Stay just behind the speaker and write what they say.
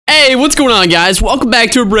Hey, what's going on, guys? Welcome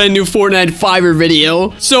back to a brand new Fortnite Fiverr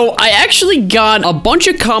video. So, I actually got a bunch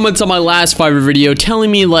of comments on my last Fiverr video telling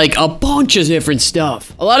me, like, a bunch of different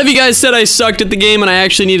stuff. A lot of you guys said I sucked at the game and I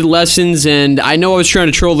actually needed lessons, and I know I was trying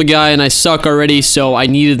to troll the guy and I suck already, so I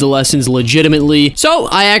needed the lessons legitimately. So,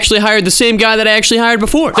 I actually hired the same guy that I actually hired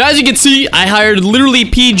before. So, as you can see, I hired literally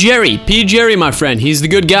P. Jerry. P. Jerry, my friend. He's the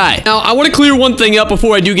good guy. Now, I want to clear one thing up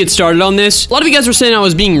before I do get started on this. A lot of you guys were saying I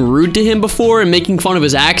was being rude to him before and making fun of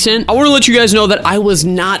his accent. I want to let you guys know that I was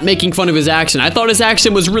not making fun of his accent. I thought his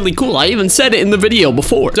accent was really cool. I even said it in the video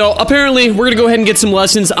before. So apparently, we're gonna go ahead and get some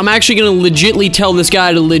lessons. I'm actually gonna legitly tell this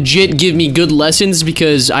guy to legit give me good lessons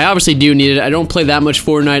because I obviously do need it. I don't play that much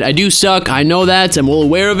Fortnite. I do suck. I know that. I'm well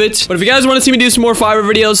aware of it. But if you guys want to see me do some more Fiverr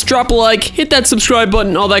videos, drop a like, hit that subscribe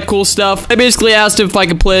button, all that cool stuff. I basically asked him if I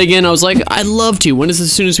could play again. I was like, I'd love to. When is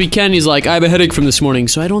as soon as we can? He's like, I have a headache from this morning,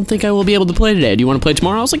 so I don't think I will be able to play today. Do you want to play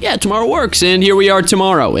tomorrow? I was like, yeah, tomorrow works. And here we are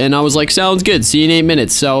tomorrow. And I was like, sounds good. See you in 8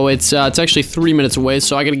 minutes. So it's actually 3 minutes away.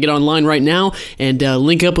 So I gotta get online right now and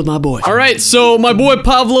link up with my boy. All right. So my boy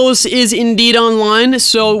Pavlos is indeed online.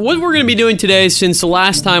 So what we're gonna be doing today, since the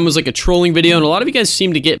last time was like a trolling video, and a lot of you guys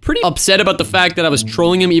seem to get pretty upset about the fact that I was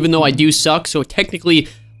trolling him, even though I do suck. So technically,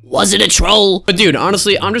 was it a troll? But dude,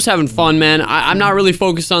 honestly, I'm just having fun, man. I'm not really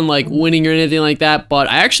focused on like winning or anything like that, but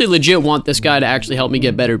I actually legit want this guy to actually help me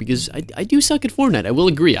get better because I do suck at Fortnite. I will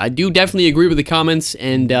agree. I do definitely agree with the comments,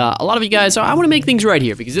 and a lot of you guys, I want to make things right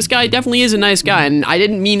here because this guy definitely is a nice guy, and I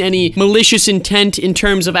didn't mean any malicious intent in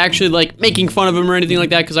terms of actually like making fun of him or anything like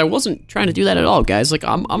that because I wasn't trying to do that at all, guys. Like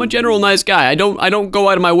I'm a general nice guy. I don't go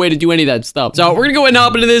out of my way to do any of that stuff. So we're gonna go ahead and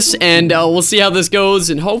hop into this, and we'll see how this goes,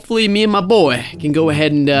 and hopefully me and my boy can go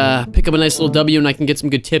ahead and pick up a nice little W, and I can get some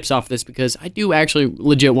good tips off this because I do actually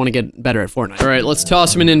legit want to get better at Fortnite. All right, let's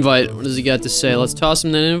toss him an invite. What does he got to say? Let's toss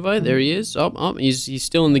him that invite. There he is. Oh, he's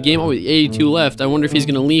still in the game. Oh, 82 left. I wonder if he's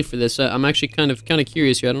gonna leave for this. I'm actually kind of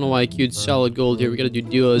curious here. I don't know why I queued solid gold here. We gotta do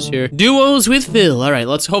duos here. Duos with Phil. All right,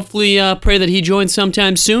 let's hopefully pray that he joins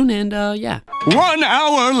sometime soon. And yeah. 1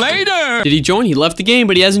 hour later. Did he join? He left the game,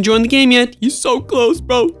 but he hasn't joined the game yet. He's so close,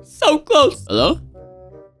 bro. So close. Hello?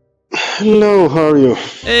 Hello, how are you?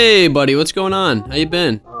 Hey, buddy, what's going on? How you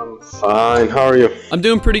been? I'm fine, how are you? I'm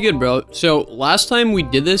doing pretty good, bro. So, last time we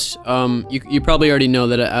did this, you probably already know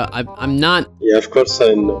that I'm not... Yeah, of course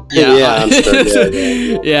I know. Yeah, Antster,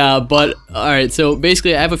 yeah. Yeah, but, alright, so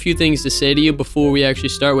basically I have a few things to say to you before we actually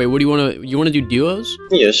start. Wait, what do you want to do duos?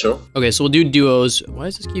 Yeah, sure. Okay, so we'll do duos. Why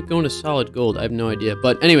does this keep going to solid gold? I have no idea.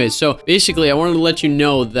 But anyways, so basically I wanted to let you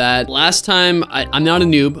know that last time, I'm not a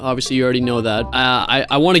noob. Obviously, you already know that.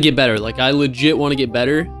 I want to get better. Like, I legit want to get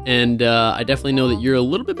better. And I definitely know that you're a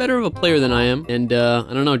little bit better of a player than I am. And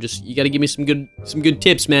I don't know, just, you got to give me some good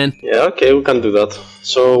tips, man. Yeah, okay, we can do that.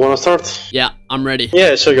 So, wanna start? Yeah, I'm ready. Yeah,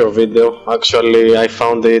 I saw your video. Actually, I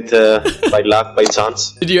found it by luck, by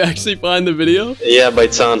chance. Did you actually find the video? Yeah, by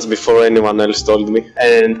chance, before anyone else told me.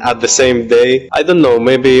 And at the same day, I don't know,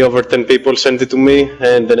 maybe over 10 people sent it to me,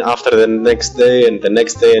 and then after the next day, and the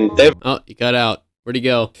next day, and Oh, you got out. Where'd he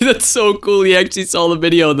go? That's so cool. He actually saw the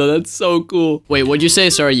video, though. That's so cool. Wait, what'd you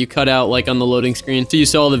say? Sorry, you cut out, like, on the loading screen. So you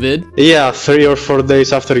saw the vid? Yeah, 3 or 4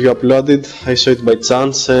 days after you uploaded, I saw it by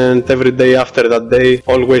chance, and every day after that day,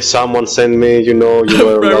 always someone sent me, you know, you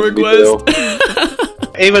were on that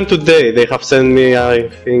video. Even today, they have sent me, I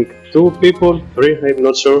think, 2 people, 3, I'm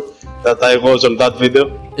not sure, that I was on that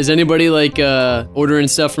video. Is anybody, like, ordering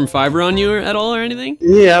stuff from Fiverr on you at all or anything?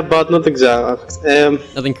 Yeah, but not exact.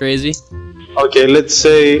 Nothing crazy? Okay, let's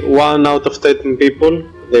say 1 out of 10 people,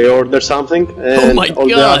 they order something, and all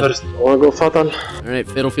the others wanna go fatal. Alright,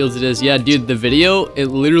 Fiddlefields it is. Yeah, dude, the video, it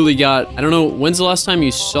literally got, I don't know, when's the last time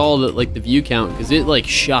you saw the, like, the view count? Because it, like,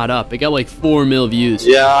 shot up. It got, like, 4 mil views.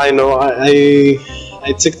 Yeah, I know.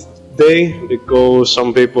 I checked today because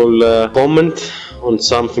some people comment on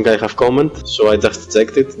something I have commented, so I just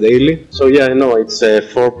checked it daily. So yeah, I know it's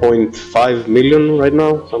 4.5 million right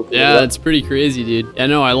now. Something yeah, like that. That's pretty crazy, dude. Yeah,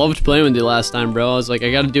 no, I loved playing with you last time, bro. I was like,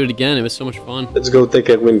 I gotta do it again. It was so much fun. Let's go take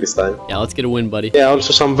a win this time. Yeah, let's get a win, buddy. Yeah,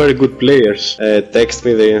 also some very good players text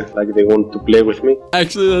me, they want to play with me.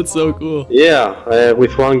 Actually, that's so cool. Yeah,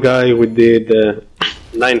 with one guy we did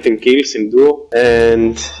 19 kills in duo,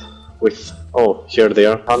 and with oh, here they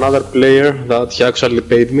are. Another player that he actually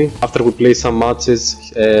paid me. After we played some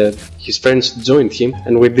matches, his friends joined him,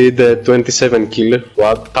 and we did 27 kill.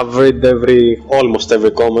 What? I've read almost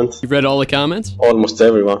every comment. You've read all the comments? Almost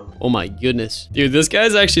everyone. Oh my goodness. Dude, this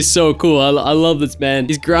guy's actually so cool. I love this man.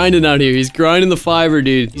 He's grinding out here. He's grinding the Fiverr,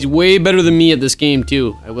 dude. He's way better than me at this game,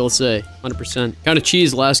 too, I will say. 100%. Kind of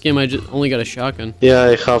cheese. Last game I just only got a shotgun. Yeah,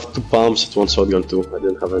 I have 2 pumps at 1 shotgun too. I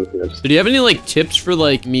didn't have anything else. So do you have any like tips for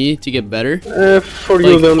like me to get better? For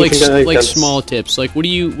you, the only thing I can... small tips. Like what do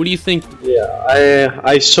you think? Yeah,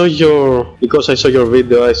 I saw because I saw your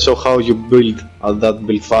video. I saw how you build at that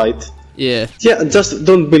build fight. Yeah. Yeah, just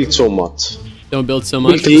don't build so much. Don't build so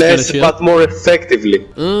much. Build less, but more effectively.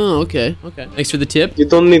 Oh, okay, okay. Thanks for the tip. You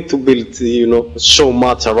don't need to build, you know, so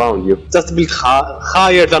much around you. Just build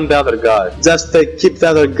higher than the other guy. Just keep the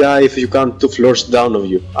other guy, if you can, 2 floors down of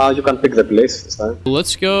you. You can pick the place this time.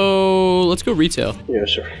 Let's go retail. Yeah,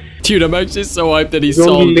 sure. Dude, I'm actually so hyped that he You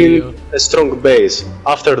saw only the need a strong base.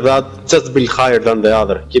 After that, just build higher than the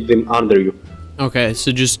other. Keep them under you. Okay,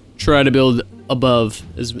 so just try to build above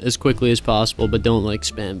as quickly as possible, but don't like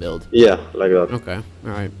spam build. Yeah, like that. Okay,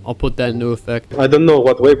 alright. I'll put that into effect. I don't know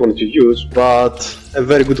what weapon you use, but a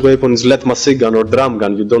very good weapon is lead machine gun or drum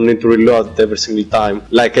gun. You don't need to reload every single time.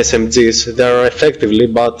 Like SMGs, they are effectively,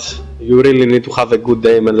 but you really need to have a good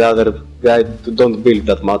aim, and the other guy don't build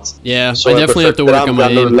that much. Yeah, so I definitely have to work on my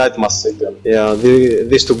aim. Light machine gun. Yeah,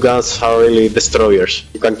 these 2 guns are really destroyers.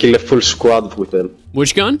 You can kill a full squad with them.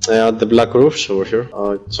 Which gun? The black roofs over here.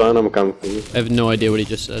 China, I'm coming from you. I have no idea what he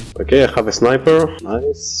just said. Okay, I have a sniper.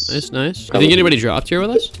 Nice. Nice, nice. You think anybody dropped here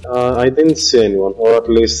with us? I didn't see anyone, or at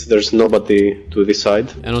least there's nobody to this side.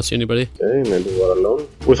 I don't see anybody. Okay, maybe we're alone.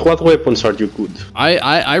 With what weapons are you good?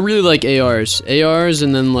 I really like ARs. ARs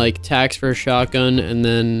and then like tacs for a shotgun, and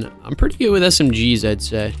then I'm pretty good with SMGs, I'd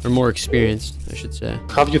say. Or more experienced, I should say.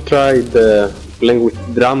 Have you tried playing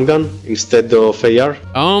with drum gun instead of AR?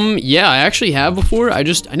 Yeah, I actually have before. I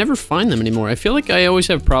never find them anymore. I feel like I always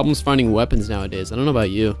have problems finding weapons nowadays. I don't know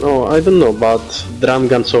about you. No, I don't know, but drum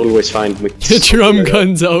guns always find me. Drum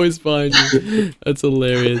guns always find you. That's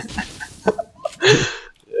hilarious.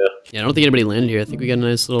 Yeah, I don't think anybody landed here. I think we got a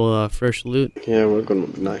nice little fresh loot. Yeah, we're gonna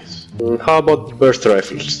be nice. How about burst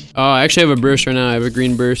rifles? Oh, I actually have a burst right now. I have a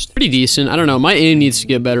green burst. Pretty decent. I don't know. My aim needs to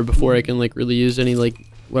get better before I can like really use any like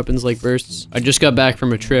weapons like bursts. I just got back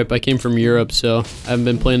from a trip. I came from Europe, so I haven't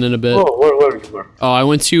been playing in a bit. Oh, where you were? Oh, I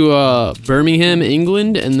went to Birmingham,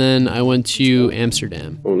 England, and then I went to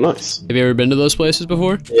Amsterdam. Oh, nice. Have you ever been to those places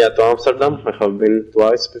before? Yeah, to Amsterdam. I have been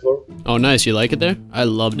twice before. Oh, nice. You like it there? I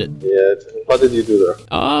loved it. Yeah. What did you do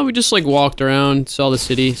there? We just like walked around, saw the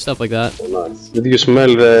city, stuff like that. Oh, nice. Did you smell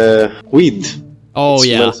the weed? Oh,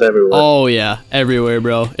 yeah. Smells everywhere. Oh, yeah. Everywhere,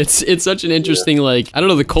 bro. It's such an interesting, like, I don't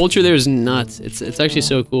know, the culture there is nuts. It's actually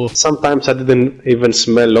so cool. Sometimes I didn't even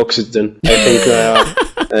smell oxygen. I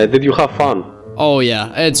think, did you have fun? Oh,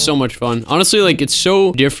 yeah. I had so much fun. Honestly, like, it's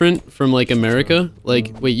so different from, like, America.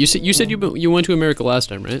 Like, wait, you said you went to America last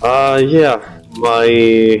time, right? Yeah.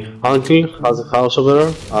 My uncle has a house over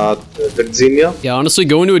there at Virginia. Yeah, honestly,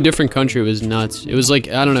 going to a different country was nuts. It was like,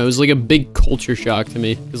 I don't know, it was like a big culture shock to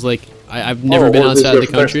me. Because, like, I've never been outside the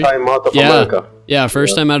country. First time out of America. Yeah,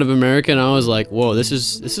 first time out of America, and I was like, whoa, this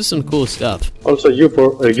is some cool stuff. Also,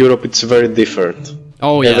 Europe, it's very different.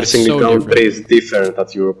 Oh, yeah, every single country is different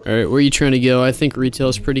at Europe. Alright, where are you trying to go? I think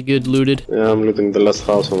retail's pretty good looted. Yeah, I'm looting the last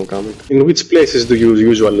house I'm coming. In which places do you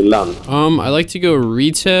usually land? I like to go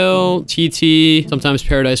retail, TT, sometimes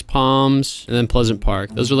Paradise Palms, and then Pleasant Park.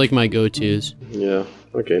 Those are like my go-tos. Yeah,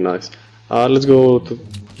 okay, nice. Let's go to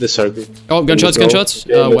the circuit. Oh, gunshots, gunshots.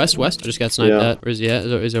 Yeah, west. I just got sniped at. Where is he at?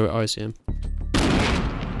 Oh, I see him.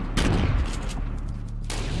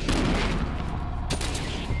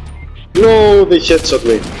 No, they headshot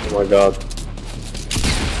me. Oh my god.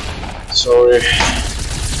 Sorry.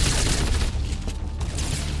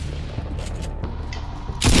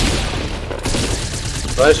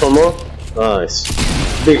 Nice, one more.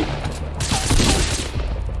 Nice. Big.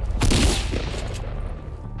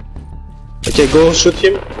 Okay, go shoot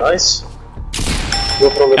him. Nice. Go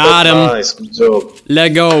from the Got him. Nice, good job. Let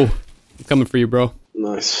go. I'm coming for you, bro.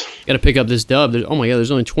 Nice. Gotta pick up this dub. Oh my god,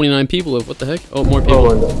 there's only 29 people. What the heck? Oh, more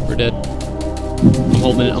people. Oh, we're dead.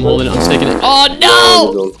 I'm holding it. I'm sticking it. Oh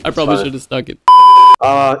no! I probably should have stuck it.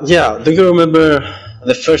 Yeah. Do you remember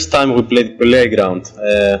the first time we played Playground?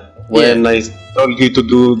 When I told you to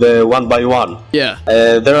do the 1x1. Yeah.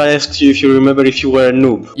 There I asked you if you remember if you were a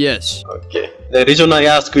noob. Yes. Okay. The reason I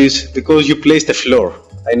asked you is because you placed a floor.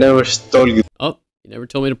 I never told you. Oh, you never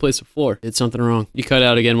told me to place a floor. Did something wrong. You cut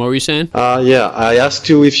out again. What were you saying? Yeah. I asked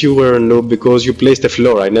you if you were a noob because you placed a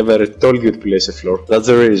floor. I never told you to place a floor. That's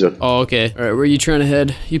the reason. Oh, okay. Alright, where are you trying to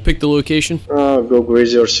head? You picked the location? Go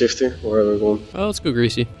Greasy or Shifty, wherever you want. Oh, let's go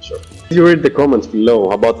Greasy. Sure. You read the comments below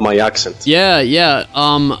about my accent. Yeah.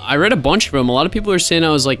 I read a bunch of them. A lot of people are saying I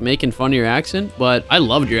was like making fun of your accent, but I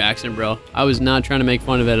loved your accent, bro. I was not trying to make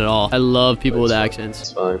fun of it at all. I love people with accents.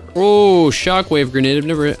 It's fine. Oh, shockwave grenade.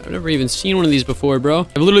 I've never even seen one of these before, bro.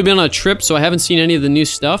 I've literally been on a trip, so I haven't seen any of the new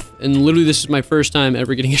stuff, and literally this is my first time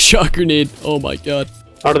ever getting a shock grenade. Oh my god.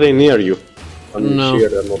 Are they near you? No. I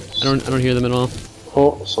don't hear them at all.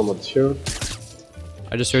 Oh, someone's here.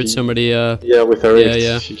 I just heard somebody, Yeah, with a rift.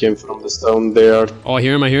 yeah. He came from the stone there. Oh, I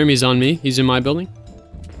hear him. He's on me. He's in my building.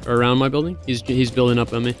 Or around my building. He's building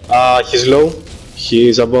up on me. He's low.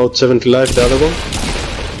 He's about 70 life, the other one.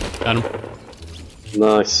 Got him.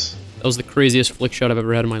 Nice. That was the craziest flick shot I've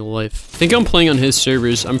ever had in my life. I think I'm playing on his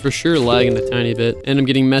servers. I'm for sure lagging a tiny bit. And I'm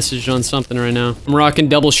getting messaged on something right now. I'm rocking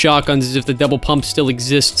double shotguns as if the double pump still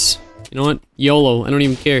exists. You know what? YOLO. I don't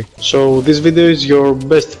even care. So this video is your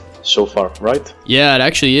best so far, right? Yeah, it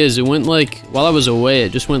actually is. It went like, while I was away,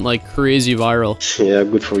 it just went like crazy viral. Yeah,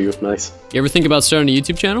 good for you. Nice. You ever think about starting a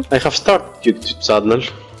YouTube channel? I have started YouTube channel.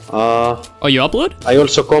 Oh, you upload? I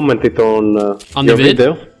also commented on the your vid?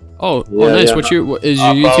 video. Oh, Yeah, nice. yeah. Is your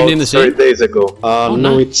YouTube name the same? 3 days ago. No,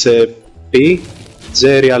 nice. it's P.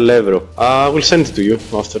 Zerialevro. I will send it to you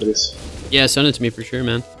after this. Yeah, send it to me for sure,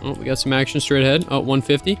 man. Oh, we got some action straight ahead. Oh,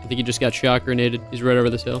 150. I think he just got shock grenaded. He's right over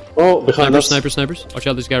this hill. Oh, behind us. Snipers. Watch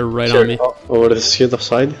out, this guy right Here. on me. Oh, over this other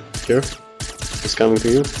side. Here. He's coming to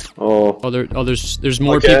you. Oh. There's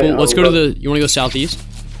more Okay, people. Let's go to the. You want to go southeast?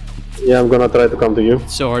 Yeah, I'm gonna try to come to you.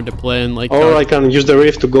 It's so hard to play and like. Or I can use the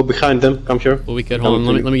rift to go behind them. Come here. Well, we could. Hold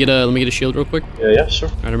on. Let me get a shield real quick. Yeah, sure.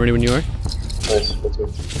 Alright, I'm ready when you are. Nice. Let's go.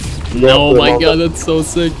 Oh my god, that's so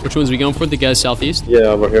sick. Which ones are we going for? The guys southeast?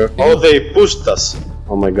 Yeah, over here. Oh, they pushed us.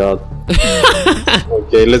 Oh my god.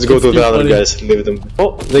 Okay, let's go to the other guys. Leave them.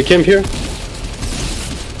 Oh, they came here.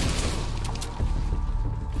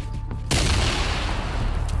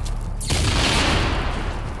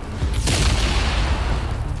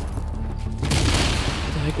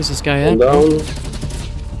 What the heck is this guy at? Come down.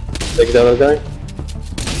 Take the other guy.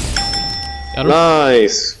 Got him.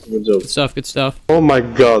 Nice. Good job. Good stuff. Oh my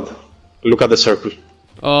god. Look at the circle.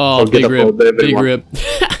 Oh, Forget big rip. about everyone. Big rip.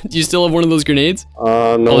 Do you still have one of those grenades? No.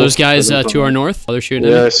 Oh, those guys I don't to have our them. north? Oh, they're shooting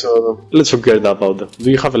at Yeah, me? I saw them. Let's forget about them.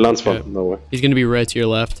 Do you have a lance pad? Okay. No way. He's gonna be right to your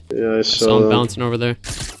left. Yeah, I I saw saw him them. bouncing over there.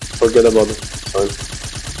 Forget about them. Fine.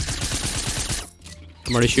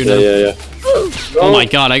 I'm already shooting at him. Yeah. Oh my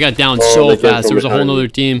god, I got down Oh, so they came fast. from There was a whole behind nother me.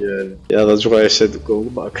 team. Yeah, that's why I said to go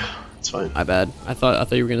back. It's fine. My bad. I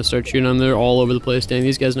thought you were gonna start shooting them. They're all over the place. Dang,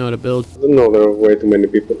 these guys know how to build. I don't know, there are way too many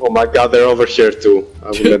people. Oh my god, they're over here too. I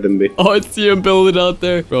will let them be. Oh, I see him building out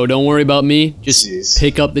there. Bro, don't worry about me. Just Jeez.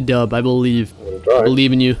 pick up the dub. I believe. I will try. I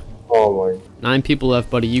believe in you. Oh my. 9 people left,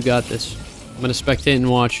 buddy. You got this. I'm gonna spectate and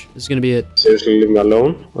watch. This is gonna be it. Seriously, leave me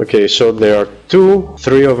alone. Okay, so there are 2,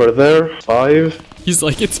 3 over there, 5. He's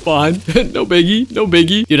like, it's spawn. No biggie. No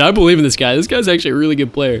biggie. Dude, I believe in this guy. This guy's actually a really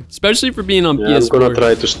good player. Especially for being on Yeah, I'm PS4. gonna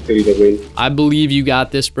try to steal the win. I believe you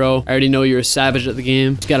got this, bro. I already know you're a savage at the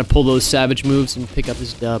game. Just gotta pull those savage moves and pick up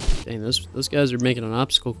this dub. Dang, those guys are making an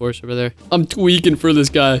obstacle course over there. I'm tweaking for this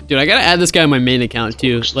guy. Dude, I gotta add this guy on my main account,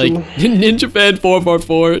 too. Like, Ninja Fan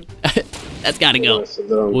 444. That's gotta go.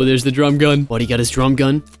 Oh, there's the drum gun. What, he got his drum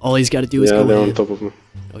gun? All he's gotta do is Yeah, go they're in. on top of me.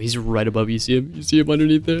 Oh, he's right above you. See him? You see him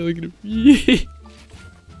underneath there? Look at him.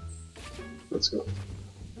 Let's go.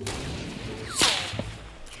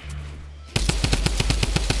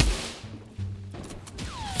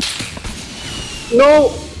 No!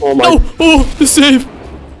 Oh my. Oh, the save.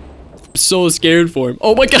 I'm so scared for him.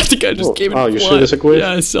 Oh my god, the guy just came in. Oh, you flat. saw the sequence?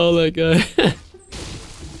 Yeah, I saw that guy.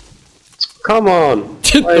 Come on! Why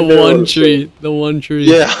the they one all tree. say- The one tree.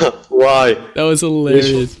 Yeah, why? That was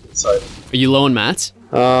hilarious. Inside. Are you low on mats?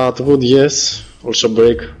 It would, yes. Also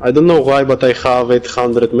break. I don't know why, but I have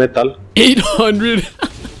 800 metal. 800.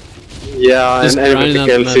 Yeah, Just and grinding out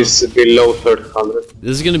everything the else is below 300.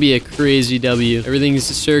 This is gonna be a crazy W. Everything's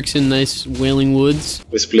Cirques in nice Wailing Woods.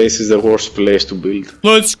 This place is the worst place to build.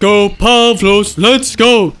 Let's go, Pavlos. Let's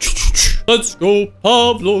go. Let's go,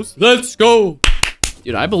 Pavlos. Let's go.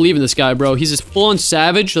 Dude, I believe in this guy, bro. He's a full-on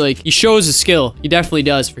savage. Like, he shows his skill. He definitely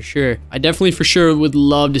does, for sure. I definitely, for sure, would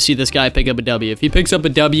love to see this guy pick up a W. If he picks up a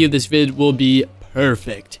W, this vid will be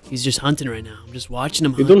perfect. He's just hunting right now. I'm just watching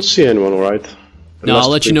him You hunt. don't see anyone, right? No, I'll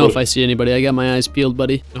let you know if I see anybody. I got my eyes peeled,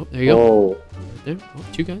 buddy. Oh, there you go. Oh, Right there. Oh,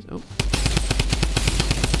 2 guys. Oh.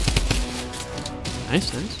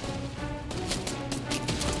 Nice, nice.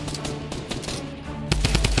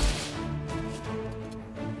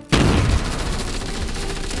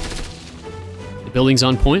 The building's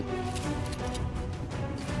on point.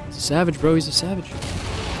 He's a savage, bro. He's a savage.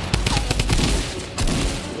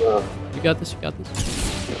 yeah. You got this. You got this.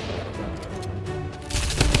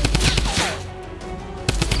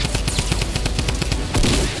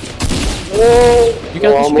 Whoa! You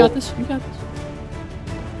got this, you got this, you got this.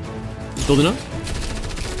 He's building up.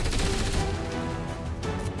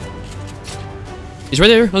 He's right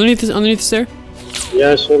there, underneath the stair.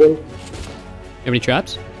 Yeah, I saw them. You have any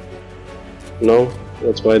traps? No,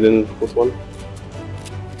 that's why I didn't put one.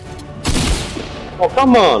 Oh,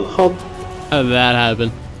 come on! How did that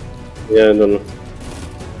happen? Yeah, I don't know.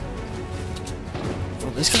 Oh,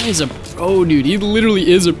 this guy is a pro, dude. He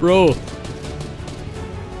literally is a pro.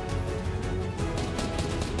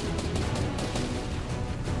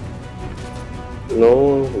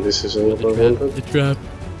 No, this is not what I wanted. The trap.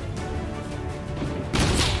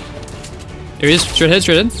 There he is. Straight ahead,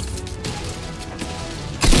 straight ahead.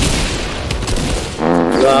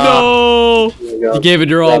 No! You gave it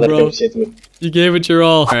your all, bro. You gave it your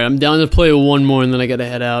all. Alright, I'm down to play one more and then I gotta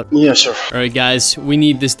head out. Yeah, sure. Alright, guys. We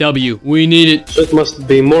need this W. We need it. So it must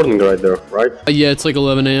be morning right there, right? Yeah, it's like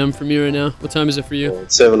 11 a.m. for me right now. What time is it for you?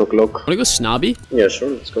 It's 7 o'clock. Wanna go snobby? Yeah,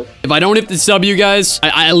 sure. Let's go. If I don't hit this W, guys,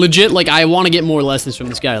 I legit, like, I want to get more lessons from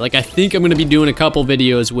this guy. Like, I think I'm going to be doing a couple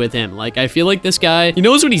videos with him. Like, I feel like this guy, he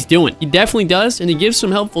knows what he's doing. He definitely does, and he gives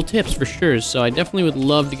some helpful tips for sure. So I definitely would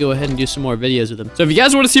love to go ahead and do some more videos with him. So if you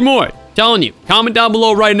guys want to see more, telling you, comment down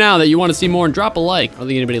below right now that you want to see more and drop a like. I don't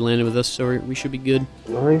think anybody landed with us, so we should be good.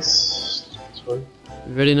 Nice. That's fine.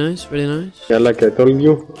 Very nice, very nice. Yeah, like I told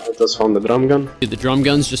you, I just found the drum gun. Dude, the drum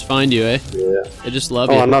guns just find you, eh? Yeah. They just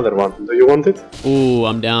love you. Oh, another one. Do you want it? Ooh,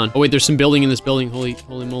 I'm down. Oh, wait, there's some building in this building. Holy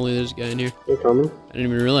moly, there's a guy in here. You're coming. I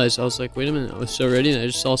didn't even realize. I was like, wait a minute. I was so ready, and I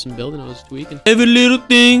just saw some building. I was tweaking. Every little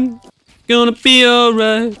thing gonna be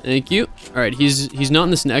alright. Thank you. All right, he's not in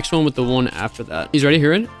this next one with the one after that. He's ready.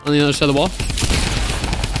 Here, on the other side of the wall.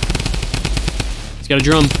 He's got a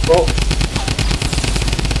drum. Oh.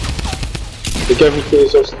 Be careful,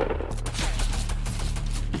 Jesus.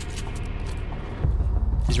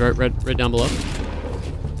 He's right down below.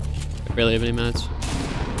 I barely have any mats.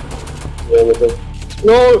 Yeah, with him.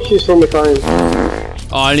 No, he's from behind.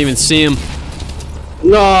 Oh, I didn't even see him.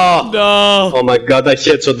 No! No! Oh my god, I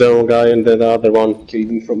headshot the one guy and the other one killed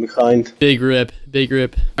me from behind. Big rip, big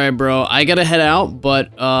rip. Alright, bro, I gotta head out, but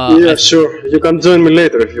yeah, sure. You can join me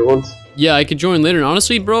later if you want. Yeah, I could join later. And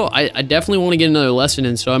honestly, bro, I definitely want to get another lesson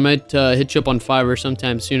in, so I might hit you up on Fiverr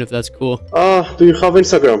sometime soon if that's cool. Do you have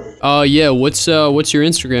Instagram? Yeah, what's your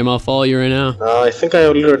Instagram? I'll follow you right now. I think I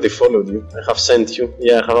already followed you. I have sent you.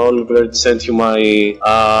 Yeah, I have already sent you my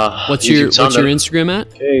what's YouTube your channel. Instagram at?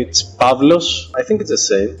 Okay, it's Pavlos. I think it's the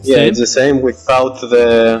same. Yeah, it's the same without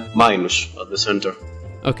the minus at the center.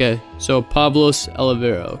 Okay, so Pavlos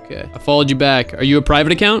Oliveira. Okay, I followed you back. Are you a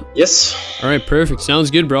private account? Yes. All right, perfect.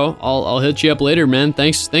 Sounds good, bro. I'll hit you up later, man.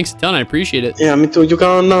 Thanks a ton. I appreciate it. Yeah, me too. You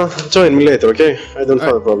can join me later, okay? I don't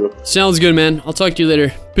have a problem. Sounds good, man. I'll talk to you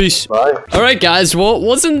later. Peace. Bye. All right, guys. Well, it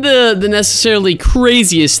wasn't the necessarily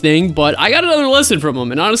craziest thing, but I got another lesson from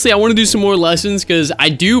him. And honestly, I want to do some more lessons because I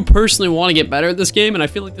do personally want to get better at this game. And I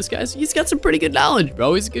feel like this he's got some pretty good knowledge,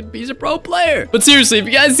 bro. He's a pro player. But seriously, if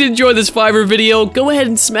you guys did enjoy this Fiverr video, go ahead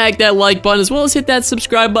and smack that like button as well as hit that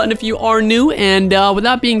subscribe button if you are new. And with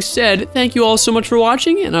that being said, thank you all so much for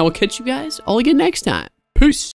watching, and I will catch you guys all again next time. Peace.